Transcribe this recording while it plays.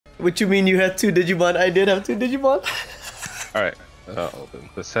What you mean you had 2 Digimon? I did have 2 Digimon. Alright, open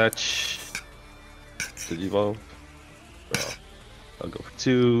this hatch. Digivolve. Draw. I'll go for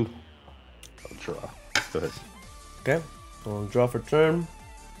 2. I'll draw. Go ahead. Okay, I'll draw for turn.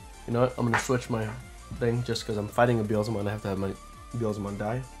 You know what? I'm gonna switch my thing just because I'm fighting a Beelzemon. I have to have my Beelzemon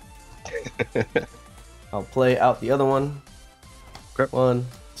die. I'll play out the other one. Okay. 1,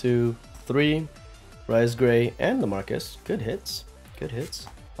 2, 3. Rise Gray and the Marcus. Good hits. Good hits.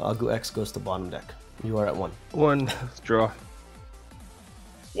 Agu X goes to bottom deck. You are at 1. 1. Let's draw.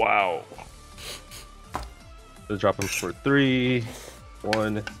 Wow. Let's drop him for 3.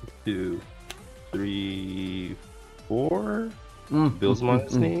 1, 2, 3, 4. Beelzemon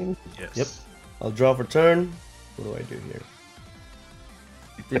is named. Yes. Yep. I'll draw for turn. What do I do here?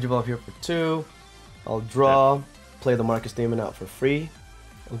 Digivolve here for 2. I'll draw. Play the Marcus Demon out for free.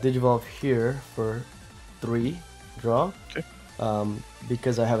 I'll Digivolve here for 3. Draw. Okay.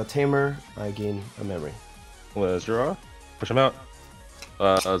 Because I have a tamer, I gain a memory. Let's draw. Push him out.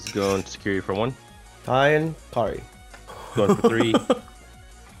 Let's go into security for 1. Kai and Kari. Going for 3.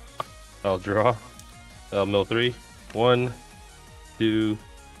 I'll draw. I'll mill 3. 1, 2,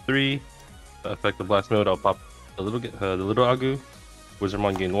 3. Effective blast mode. I'll pop the little Agu.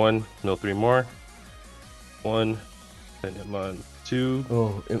 Wizardmon gain 1. Mill 3 more. 1. And Hitmon 2.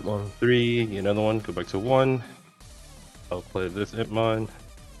 Oh, Hitmon. 3. Get another one. Go back to 1. I'll play this Hitmon.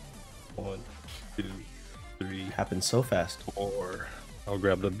 1, 2, 3. Happens so fast. 4. I'll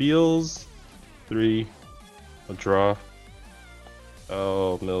grab the Beels. 3. I'll draw.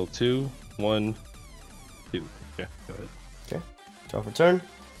 I'll mill 2. 1, 2. Yeah, go ahead. Okay. Draw for turn.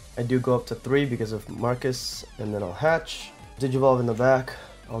 I do go up to 3 because of Marcus, and then I'll hatch. Digivolve in the back.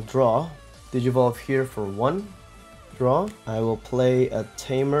 I'll draw. Digivolve here for 1. Draw. I will play a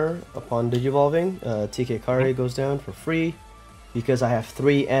Tamer upon Digivolving. TK Kari goes down for free. Because I have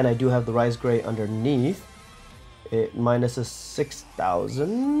 3 and I do have the Rise Gray underneath, it minuses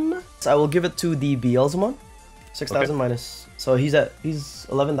 6,000. So I will give it to the Beelzemon. 6,000 okay. minus. So he's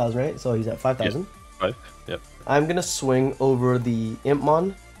 11,000, right? So he's at 5,000. Yep. 5. Yep. I'm gonna swing over the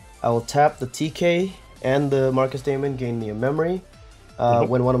Impmon. I will tap the TK and the Marcus Damon, gain the memory.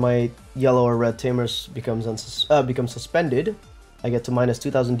 When one of my yellow or red tamers becomes suspended, I get to minus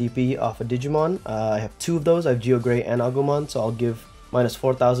 2,000 DP off a Digimon. I have 2 of those. I have Geogray and Agumon, so I'll give minus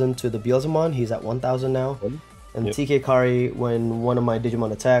 4,000 to the Beelzemon. He's at 1,000 now. And Yep. TK Kari, when one of my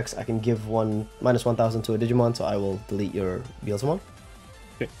Digimon attacks, I can give minus 1,000 to a Digimon, so I will delete your Beelzemon.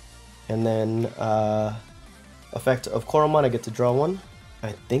 Okay. And then effect of Koromon, I get to draw 1.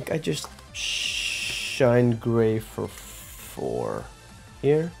 I think I just Shine Gray for 4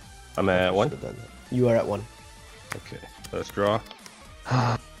 here. I'm at 1. You are at 1. Okay, let's draw.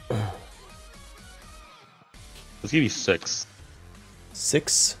 Let's give you 6.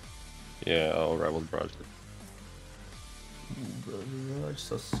 6. Yeah, I'll rival the barrage.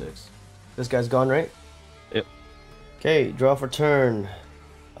 So 6. This guy's gone, right? Yep. Okay, draw for turn.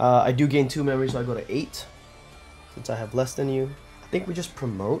 I do gain 2 memories, so I go to 8. Since I have less than you. I think we just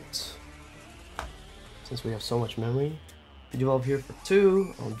promote. Since we have so much memory. Digivolve here for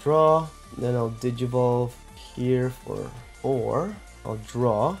 2. I'll draw. Then I'll Digivolve here for 4. I'll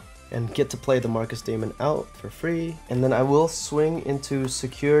draw. And get to play the Marcus Damon out for free. And then I will swing into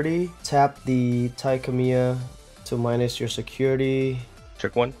security. Tap the Taikamiya to minus your security.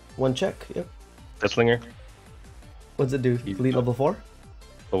 Check 1. 1 check, yep. Deathslinger. What's it do? Delete level 4?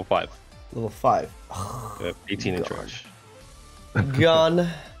 Level 5. Level 5. Yep, 18 in charge. Gone.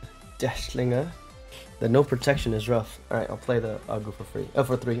 Dashlinger. The no protection is rough. Alright, I'll play the Agu for free.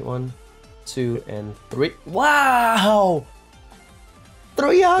 For 3. 1, 2, and 3. Wow!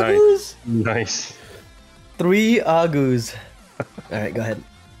 3 Agus! Nice. 3 Agus. Alright, go ahead.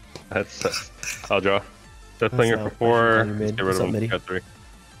 That's I'll draw. Deathslinger for 4. Let's get rid of him. Got 3.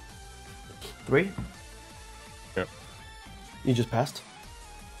 3? Yep. You just passed?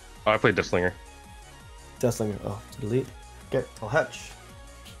 Oh, I played Deathslinger. Deathslinger. Oh, to delete. Okay, I'll hatch.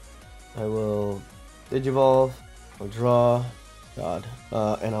 I will Digivolve. I'll draw. God.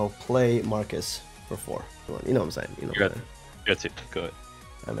 And I'll play Marcus for 4. You know what I'm saying? You know what I'm saying. Got 2. Go ahead.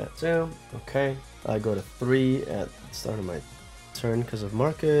 I'm at 2. Okay. I go to 3 at the start of my turn because of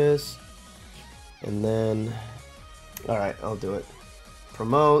Marcus. And then... Alright, I'll do it.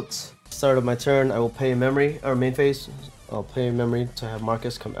 Promote. Start of my turn, I will pay a memory, or main phase. I'll pay a memory to have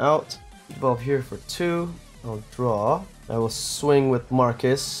Marcus come out. Evolve here for 2. I'll draw. I will swing with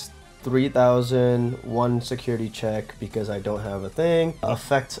Marcus. 3,000, 1 security check because I don't have a thing.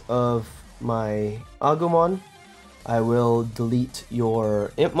 Effect of my Agumon. I will delete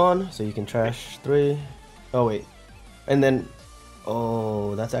your Impmon, so you can trash 3. Oh wait. And then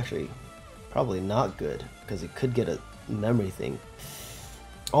Oh, that's actually probably not good because it could get a memory thing.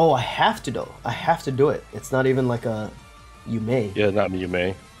 Oh, I have to though. I have to do it. It's not even like a you may. Yeah, not you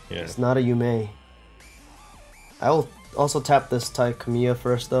may. Yeah. It's not a you may. I will also tap this Tai Kamiya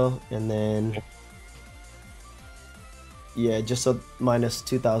first though, and then yeah, just so minus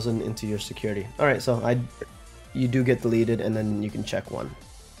 2,000 into your security. All right, so you do get deleted, and then you can check one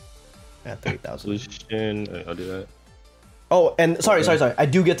at 3,000. Solution. I'll do that. Oh, and sorry. I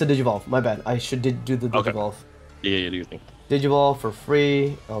do get to Digivolve. My bad. I should do the Digivolve. Okay. Yeah, do your thing. Digivolve for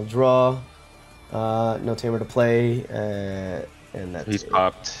free. I'll draw. No tamer to play. And that's He's it.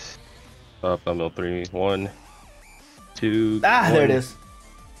 popped. Up on mill 3. 1, 2. There it is.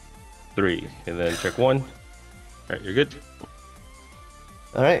 3, and then check 1. All right, you're good.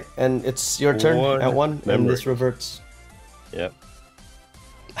 All right, and it's your turn at 1, and this reverts. Yep.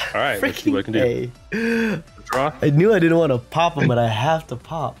 All right, let's see what I can do. Draw. I knew I didn't want to pop him, but I have to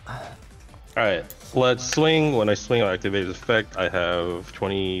pop. All right, let's swing. When I swing, I'll activate his effect. I have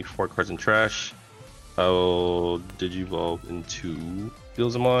 24 cards in trash. I will Digivolve into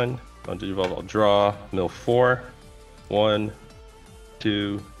Beelzemon. On Digivolve, I'll draw. Mill 4. 1,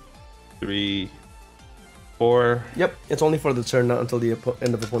 2, 3, 4. Yep, it's only for the turn, not until the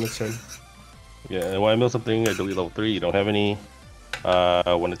end of opponent's turn. Yeah, and when I mill something, I delete level 3. You don't have any.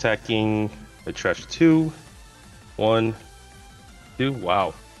 When attacking, I trash 2. 1, 2.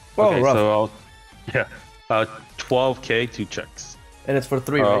 Wow. Oh, okay, rough. so I'll 12k, 2 checks. And it's for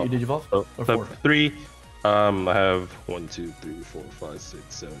 3, right? You Digivolve? Or 4? 3. I have 1, 2, 3, 4, 5, 6,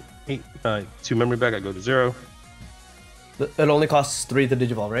 7, 8, 9. 2 memory back. I go to 0. It only costs 3 to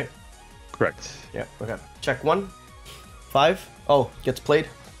Digivolve, right? Correct. Yeah. Okay. Check 1. 5. Oh, gets played.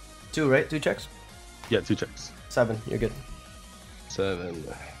 2, right? 2 checks. Yeah, 2 checks. 7. You're good. 7.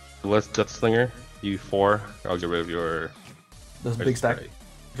 Let's Death Slinger. You 4. I'll get rid of your. This big stack.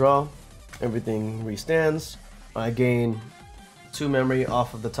 Draw. Everything restands. I gain 2 memory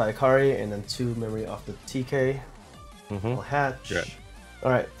off of the Taikari and then 2 memory off the TK. I'll hatch. Yeah.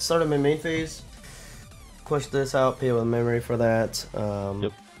 Alright, start of my main phase. Push this out, pay with memory for that.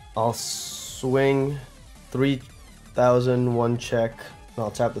 Yep. I'll swing 3,000, 1 check.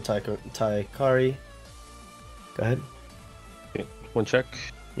 I'll tap the Taikari. Go ahead. Okay. 1 check.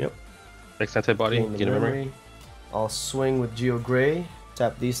 Yep. Next anti-body, gain a memory. I'll swing with Geo Gray.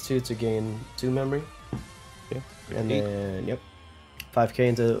 Tap these 2 to gain 2 memory. Okay. And then, yep. 5k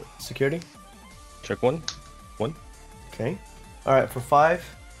into security. Check 1. 1. Okay. Alright, for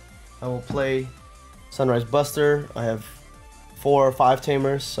 5, I will play Sunrise Buster. I have 4 or 5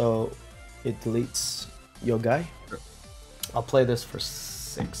 tamers, so it deletes your guy. Sure. I'll play this for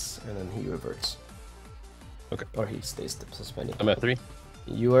 6, and then he reverts. Okay. Or he stays suspended. I'm at 3.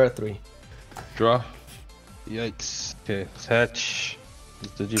 You are at 3. Draw. Yikes. Okay, let's hatch.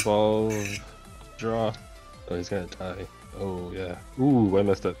 Digivolve. Draw. Oh, he's gonna die. Oh, yeah. Ooh, I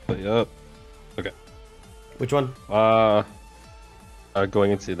messed that play up. Okay. Which one?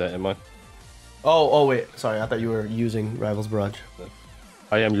 Going into that, am I? Oh, wait. Sorry, I thought you were using Rivals Barrage.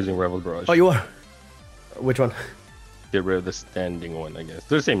 I am using Rival's Barrage. Oh, you are? Which one? Get rid of the standing one, I guess.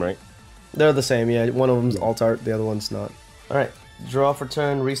 They're the same, right? They're the same, yeah. One of them's alt art, the other one's not. Alright. Draw for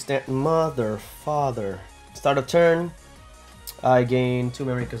turn, restand. Mother, father. Start of turn. I gain 2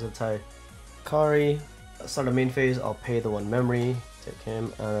 memory because of Taikari. Start of main phase, I'll pay the 1 memory. Take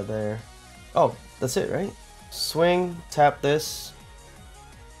him out of there. Oh, that's it, right? Swing, tap this.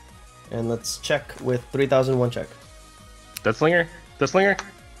 And let's check with 3,000, 1 check. Death Slinger? Death Slinger?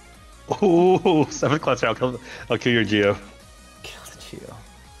 Ooh, 7 clutch. I'll kill your Geo. Kill the Geo.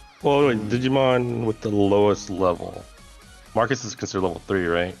 Well, wait, Digimon with the lowest level. Marcus is considered level 3,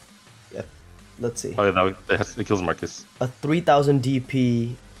 right? Yeah. Let's see. Oh, yeah, it kills Marcus. A 3,000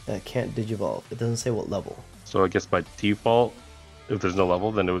 DP that can't Digivolve. It doesn't say what level. So I guess by default, if there's no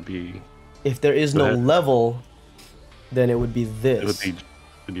level, then it would be... If there is no level, then it would be this. It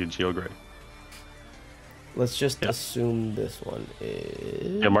would be a Geo Gray. Let's just assume this one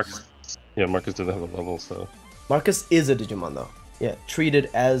is... Yeah, Marcus doesn't have a level, so... Marcus is a Digimon, though. Yeah,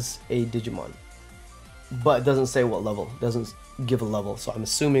 treated as a Digimon. But it doesn't say what level. It doesn't give a level, so I'm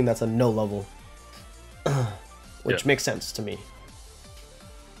assuming that's a no level. Which makes sense to me.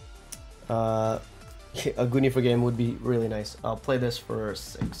 A Goonie for game would be really nice. I'll play this for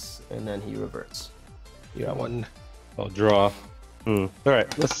 6, and then he reverts. You got 1. I'll draw.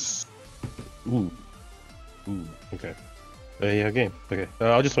 Alright, let's... Ooh, okay. Yeah, game. Okay,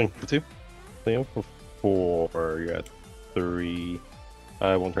 I'll just swing for 2. So, for 4, you got 3.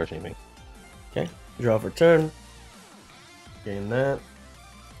 I won't touch anything. Okay, draw for turn. Gain that.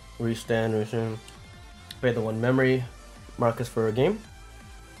 Restand. Pay the 1 memory. Marcus for a game.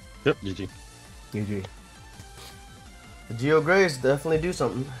 Yep, GG. GG. The Geo Grays definitely do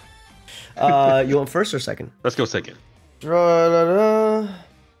something. You want first or second? Let's go second. Play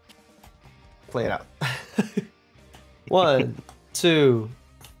it out. 1, 2,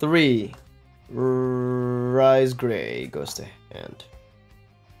 3. Rise Gray goes to hand.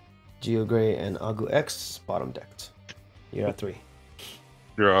 Geo Gray and Agu X bottom decked. You're at 3.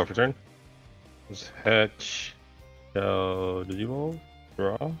 Draw for turn. Let's hatch. Did you roll?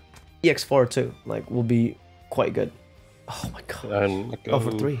 Draw. EX4 too. Like, will be quite good. Oh my god. And Oh,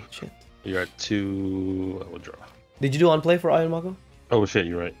 for 3. Shit. You're at 2. I will draw. Did you do on play for Iron Mako? Oh shit,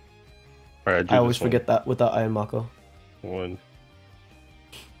 you're right. Alright, I always forget that without Iron Mako. 1,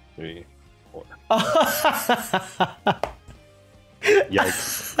 3, 4.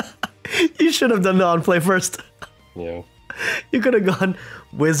 Yikes. You should have done the on play first. Yeah. You could have gone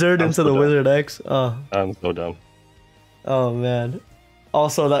Wizard into the Wizard X. Oh. I'm so dumb. Oh man.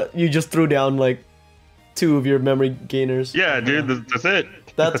 Also, that you just threw down like 2 of your memory gainers. Yeah, dude, that's it.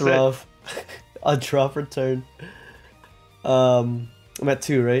 That's rough. A draw for turn. I'm at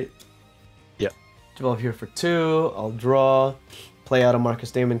 2, right? Yeah. Digivolve here for 2. I'll draw. Play out a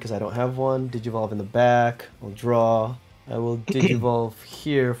Marcus Damon because I don't have one. Digivolve in the back. I'll draw. I will Digivolve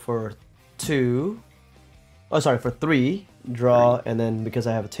here for 2. Oh, sorry, for 3. Draw, and then because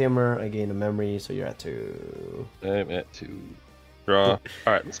I have a Tamer, I gain a memory, so you're at 2. I'm at 2. Draw.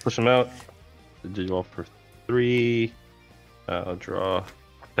 Alright, let's push them out. Digivolve for 3. I'll draw.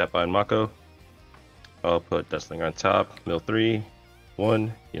 Tap by Mako. I'll put Dustling on top. Mill 3.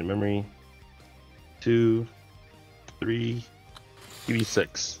 1. Gain a memory. 2. 3. Give me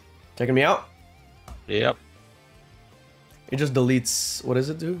 6. Taking me out? Yep. It just deletes. What does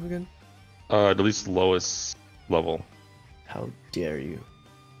it do again? Deletes the lowest level. How dare you?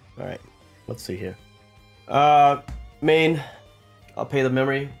 Alright, let's see here. Main. I'll pay the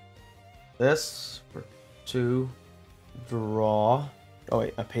memory. This for 2. Draw. Oh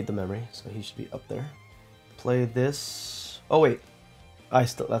wait, I paid the memory, so he should be up there. Play this. Oh wait.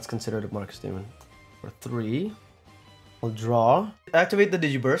 That's considered a Marcus Damon. For 3. I'll draw. Activate the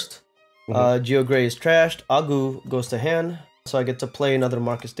Digiburst. Geo Gray is trashed. Agu goes to hand. So I get to play another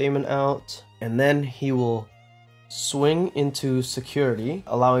Marcus Damon out. And then he will swing into security,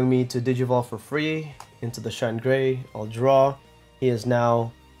 allowing me to Digivolve for free into the Shine Gray. I'll draw. He is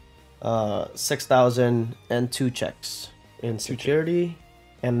now 6,000 and 2 checks in security.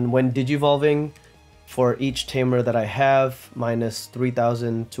 And when Digivolving, for each Tamer that I have, minus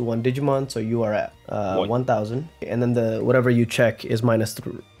 3,000 to 1 Digimon, so you are at 1,000. And then the whatever you check is minus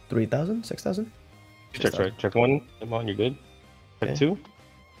 3,000, 6,000? Check, right. Check 1, Digimon, you're good. Check Okay. 2,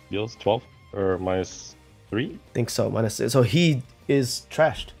 deals 12, or minus 3? Think so, minus. So he is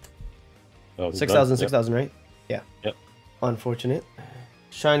trashed. Oh, 6,000, yep. 6,000, right? Yeah. Yep. Unfortunate.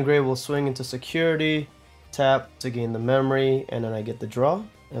 Shine Gray will swing into security, tap to gain the memory, and then I get the draw.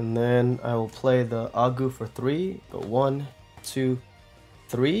 And then I will play the Agu for 3. Go 1, 2,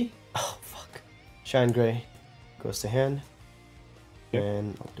 3. Oh, fuck. Shine Gray goes to hand. Yep.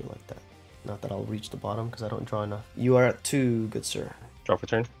 And I'll do like that. Not that I'll reach the bottom because I don't draw enough. You are at 2, good sir. Draw for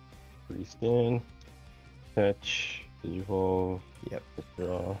turn. Rescan. Catch. Digivolve. Yep.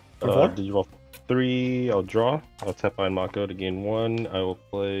 Draw. For 4? Digivolve 3. I'll draw. I'll tap on Mako to gain 1. I will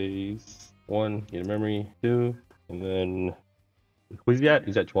place 1. Get a memory. 2. And then. Who's he at?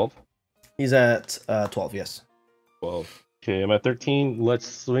 He's at 12. He's at 12, yes. 12. Okay, I'm at 13. Let's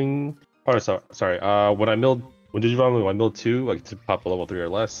swing. Oh, sorry. When Digivolve, I milled 2, I get to pop a level 3 or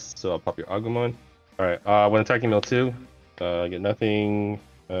less, so I'll pop your Agumon. Alright, when attacking mill 2, I get nothing.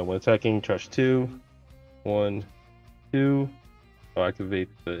 When attacking, trash 2. 1, 2. I'll activate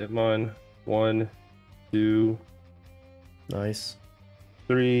the Hitmon. 1, 2, Nice.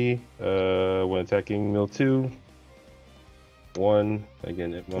 3. When attacking mill 2. 1,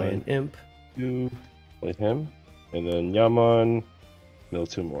 again Hitmon. Play an Imp. 2, play him. And then Yamon, mill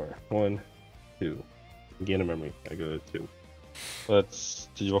 2 more. 1, 2. Gain a memory. I go to 2. Let's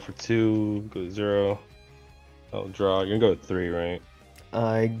Digivolve for 2. Go to 0. I'll draw. You're gonna go to 3, right?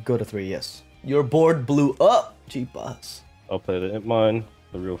 I go to 3, yes. Your board blew up, G-Boss. I'll play the Impmon,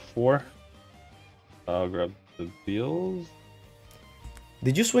 the real 4. I'll grab the Beels.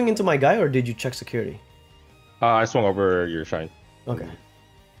 Did you swing into my guy or did you check security? I swung over your Shine. Okay.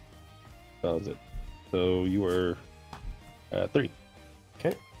 That was it. So you were at 3.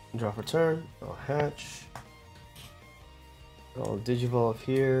 Okay. Draw for turn. I'll hatch. I'll Digivolve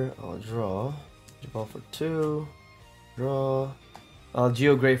here. I'll draw. Digivolve for 2. Draw. I'll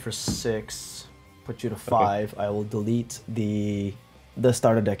Geo Gray for 6. Put you to 5. Okay. I will delete the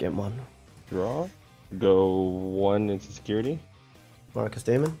starter deck Impmon. Draw. Go 1 into security. Marcus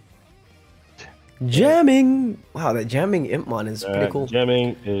Damon. Jamming. Wow, that jamming Impmon is pretty cool.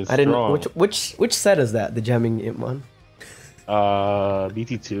 Jamming is I didn't. strong. Which set is that? The jamming Impmon.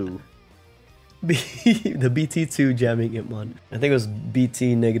 BT2. The BT2 jamming Impmon. I think it was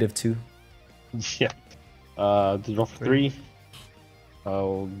BT -2. Yeah. Draw for 3.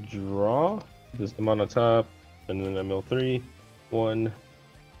 I'll draw. This Impmon on top, and then I mill 3. 1,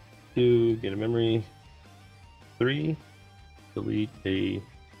 2. Get a memory. 3. Delete a.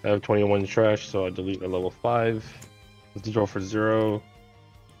 I have 21 trash, so I delete a level 5. Let's draw for 0.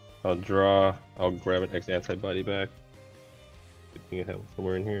 I'll draw. I'll grab an X antibody back. I think I have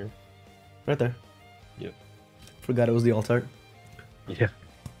somewhere in here. Right there. Yep. Forgot it was the alt art. Yeah.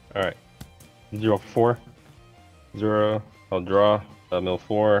 All right. Draw for 4. 0. I'll draw. Mill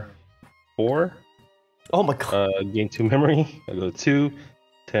 4. 4. Oh my god. Gain 2 memory. I go 2,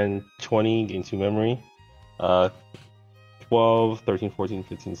 10, 20. Gain 2 memory. 12, 13, 14,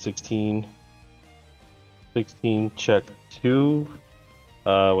 15, 16. 16. Check 2.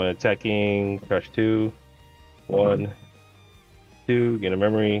 When attacking, crash 2. 1, 2. Gain a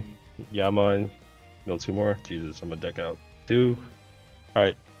memory. Yaman. Mill 2 more. Jesus, I'm gonna deck out 2. All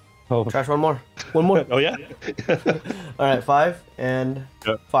right. Oh. Trash one more. One more. Oh yeah. All right, 5 and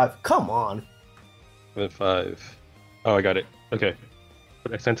Yep. 5. Come on. I'm at 5. Oh, I got it. Okay.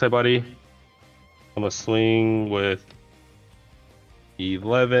 Put X antibody. I'm gonna swing with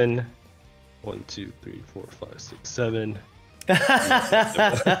 11. 1, 2, 3, 4, 5, 6, 7.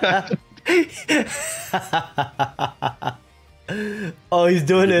 Oh, he's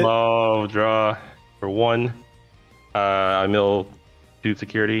doing it. Oh, draw for 1. I mill 2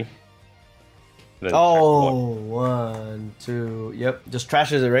 security. Then Oh, 1, 2. Yep. Just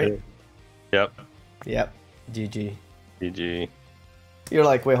trashes it, right? Yep. Yep. GG. GG. You're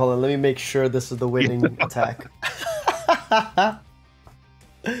like, wait, hold on. Let me make sure this is the winning attack.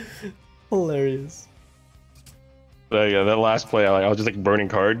 Hilarious. Yeah, that last play, I was just like burning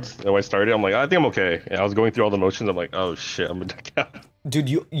cards. And when I started, I'm like, I think I'm okay. And I was going through all the motions. I'm like, oh shit, I'm gonna deck out. Dude,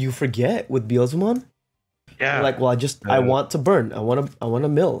 you forget with Beelzemon? Yeah. You're like, well, I want to burn. I want to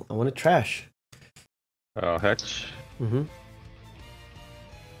mill. I want to trash. Hatch. Mm-hmm.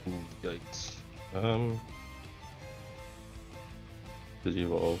 Yikes. Did you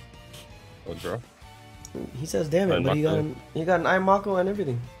evolve? Oh, draw. He says, damn it, Iron but he got an Iron Mako and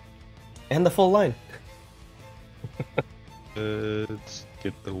everything. And the full line. Let's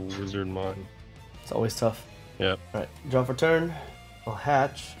get the Wizardmon. It's always tough. Yeah. Alright, draw for turn. I'll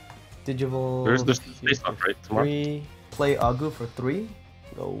hatch. Digivolve. There's space off, right? Tomorrow? 3. Play Agu for 3.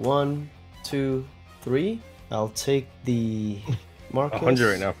 Go 1, 2, 3. I'll take the Marcus.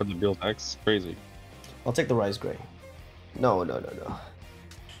 100 right now for the build X. Crazy. I'll take the Rise Gray. No.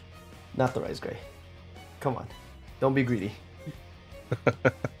 Not the Rise Gray. Come on. Don't be greedy.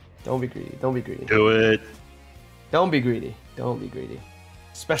 Don't be greedy. Don't be greedy. Do it. Don't be greedy. Don't be greedy.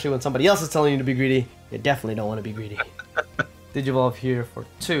 Especially when somebody else is telling you to be greedy. You definitely don't want to be greedy. Digivolve here for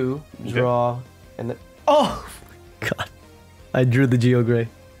 2. Draw. Okay. And then... Oh! God. I drew the Geo Gray.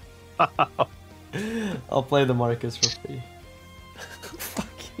 I'll play the Marcus for free. Fuck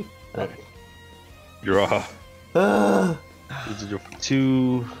you. Right. Draw. Digivolve for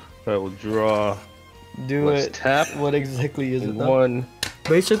 2. I will draw. Do Let's it. Tap. What exactly is it? 1.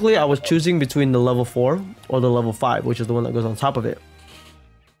 Basically, I was choosing between the level 4 or the level 5, which is the one that goes on top of it.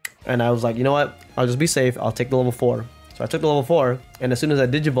 And I was like, you know what? I'll just be safe. I'll take the level 4. So I took the level 4, and as soon as I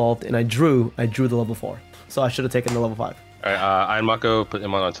digivolved and I drew the level 4. So I should have taken the level 5. Alright, Iron Mako, put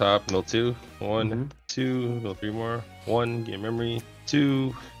him on top. Mill 2. 1, 2, mill 3 more. 1, gain memory.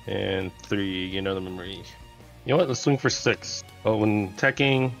 2, and 3, gain another memory. You know what? Let's swing for 6. Oh, when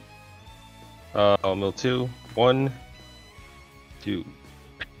attacking, I'll mill 2. 1, 2.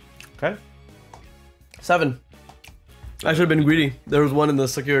 Okay. 7. I should have been greedy. There was 1 in the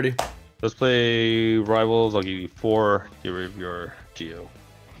security. Let's play Rivals. I'll give you 4. Get rid of your Geo.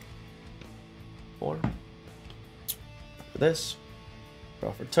 4. For this.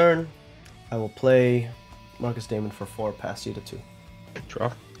 Draw for turn. I will play Marcus Damon for 4, pass you to 2.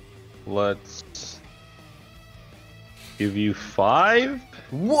 Draw. Let's give you 5.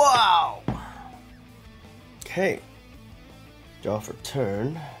 Wow! Okay. Draw for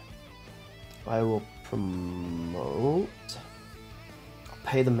turn. I will promote. I'll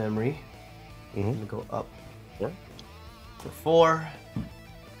pay the memory. I'm gonna go up. Yeah. For 4.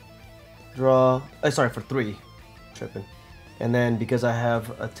 Draw. Sorry, for 3. Tripping. And then because I have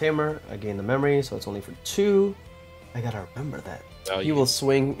a tamer, I gain the memory, so it's only for 2. I gotta remember that. He will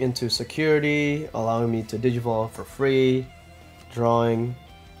swing into security, allowing me to digivolve for free. Drawing.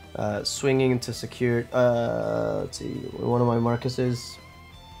 Swinging to secure. Let's see, one of my Marcuses.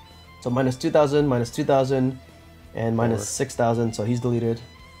 So minus 2,000, and minus 6,000. So he's deleted.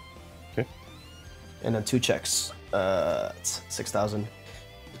 Okay. And then 2 checks. It's 6,000.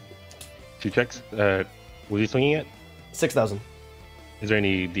 2 checks. Was he swinging it? 6,000. Is there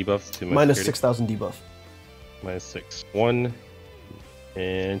any debuffs to my minus 6,000 debuff? Minus 6. 1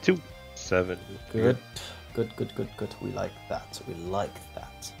 and 2. 7. Good. We like that.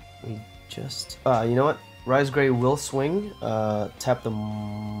 We just you know what? Rise Gray will swing. Tap the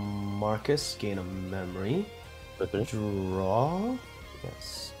Marcus, gain a memory. Draw.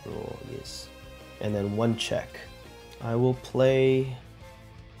 Yes. Draw. Yes. And then 1 check. I will play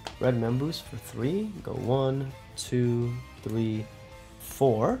Red Memboost for 3. Go 1, 2, 3,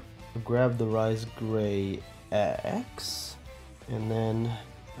 4. Grab the Rise Gray X. And then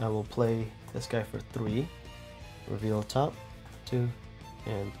I will play this guy for 3. Reveal top, 2,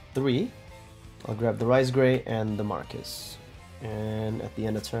 and 3. I'll grab the Rise Gray and the Marcus. And at the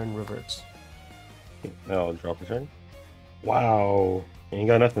end of turn, reverts. I'll drop a turn. Wow. Ain't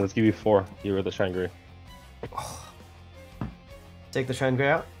got nothing. Let's give you 4. Get rid of the Shine Gray. Take the Shine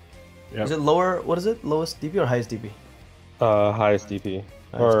Gray out? Yep. Is it lower? What is it? Lowest DP or highest DP? Highest DP.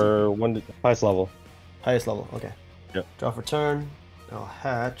 Highest level. Highest level, okay. Yep. Draw for turn. I'll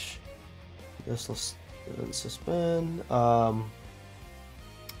hatch. This will suspend.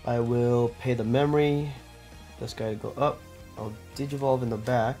 I will pay the memory. This guy go up. I'll Digivolve in the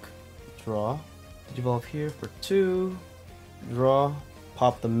back. Draw. Digivolve here for 2. Draw.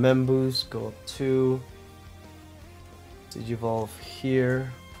 Pop the Memboost. Go up 2. Digivolve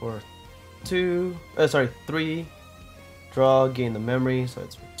here for 2. 3. Draw. Gain the memory. So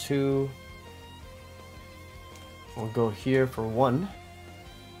it's for 2. We'll go here for 1.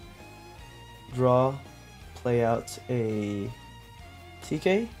 Draw. Play out a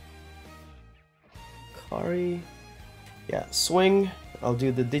TK. Kari. Yeah, swing. I'll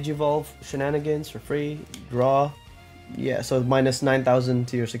do the Digivolve shenanigans for free. Draw. Yeah, so minus 9,000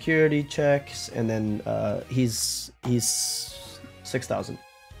 to your security checks, and then he's 6,000.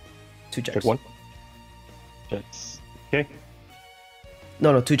 2 checks. Check 1. Checks. Okay.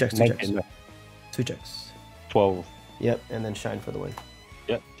 No, 2 checks. 2 19, checks. no. 2 checks. 12. Yep, and then shine for the win.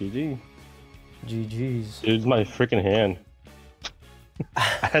 Yep. GG. GG's. Dude's my freaking hand.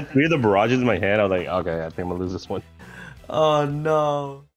 I had 3 of the barrages in my hand. I was like, okay, I think I'm gonna lose this one. Oh no.